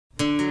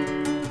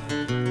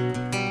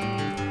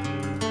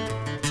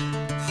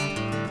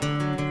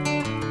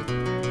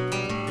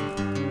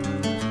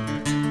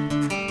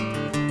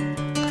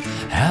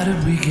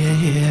did we get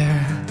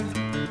here?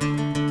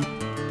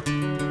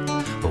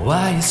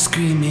 Why are you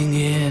screaming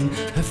in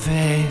her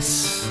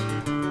face?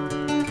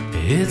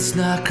 It's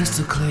not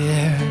crystal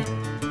clear.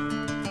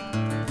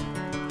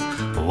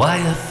 Why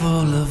are you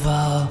full of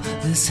all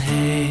this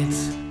hate?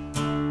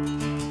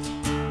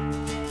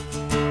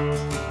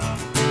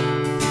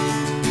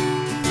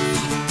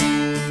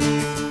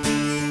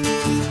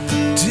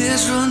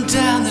 Tears run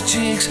down the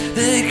cheeks,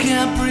 they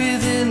can't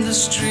breathe in the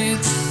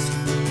streets.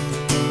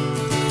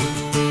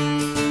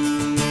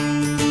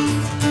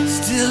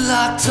 Still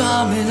locked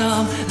arm in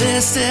arm, they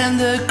stand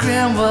the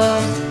grand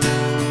wall.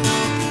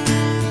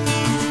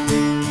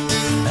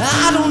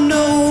 I don't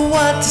know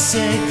what to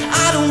say,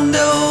 I don't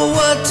know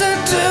what to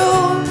do.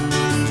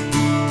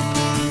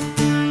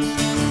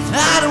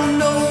 I don't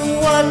know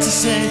what to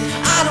say,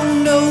 I don't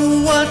know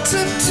what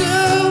to do.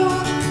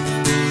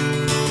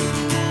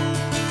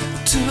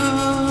 To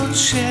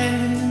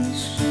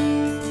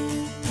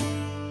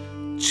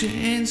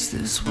change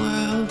this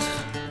world.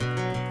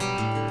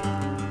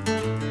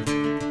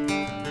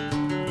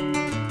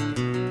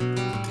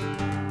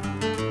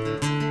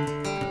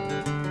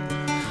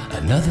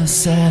 Another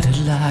sad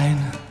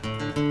headline,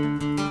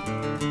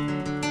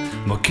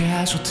 more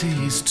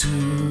casualties to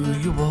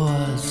your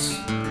wars,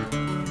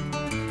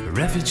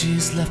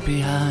 refugees left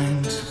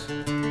behind,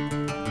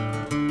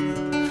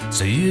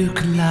 so you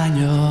can line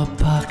your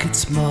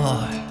pockets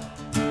more.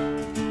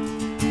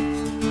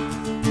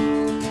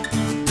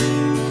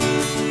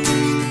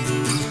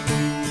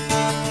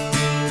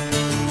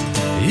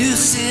 You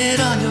sit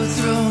on your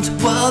thrones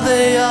while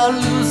they all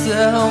lose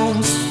their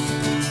homes.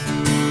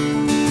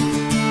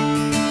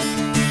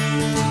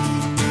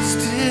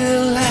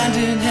 Still hand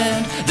in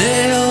hand,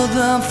 they hold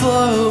them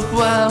for a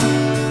while.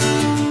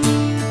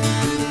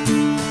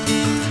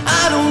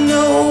 I don't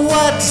know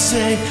what to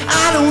say, I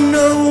don't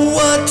know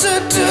what to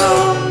do.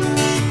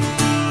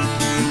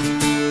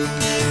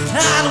 I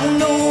don't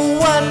know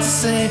what to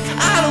say, I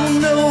don't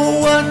know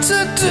what to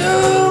do.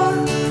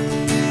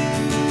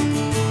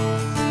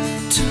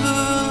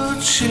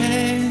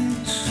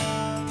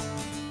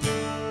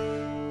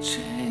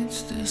 Change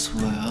this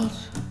world.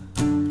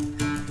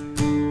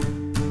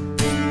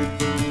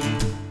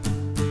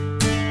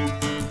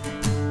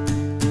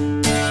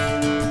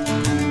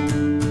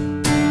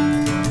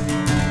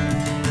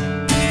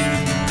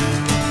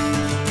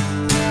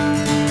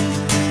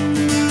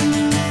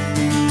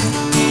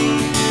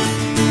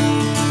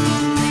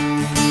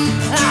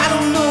 I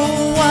don't know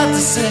what to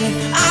say,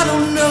 I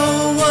don't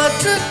know what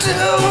to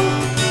do.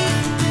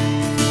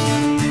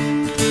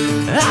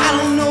 I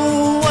don't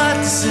know what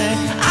to say, I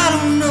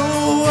don't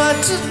know what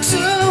to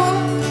do.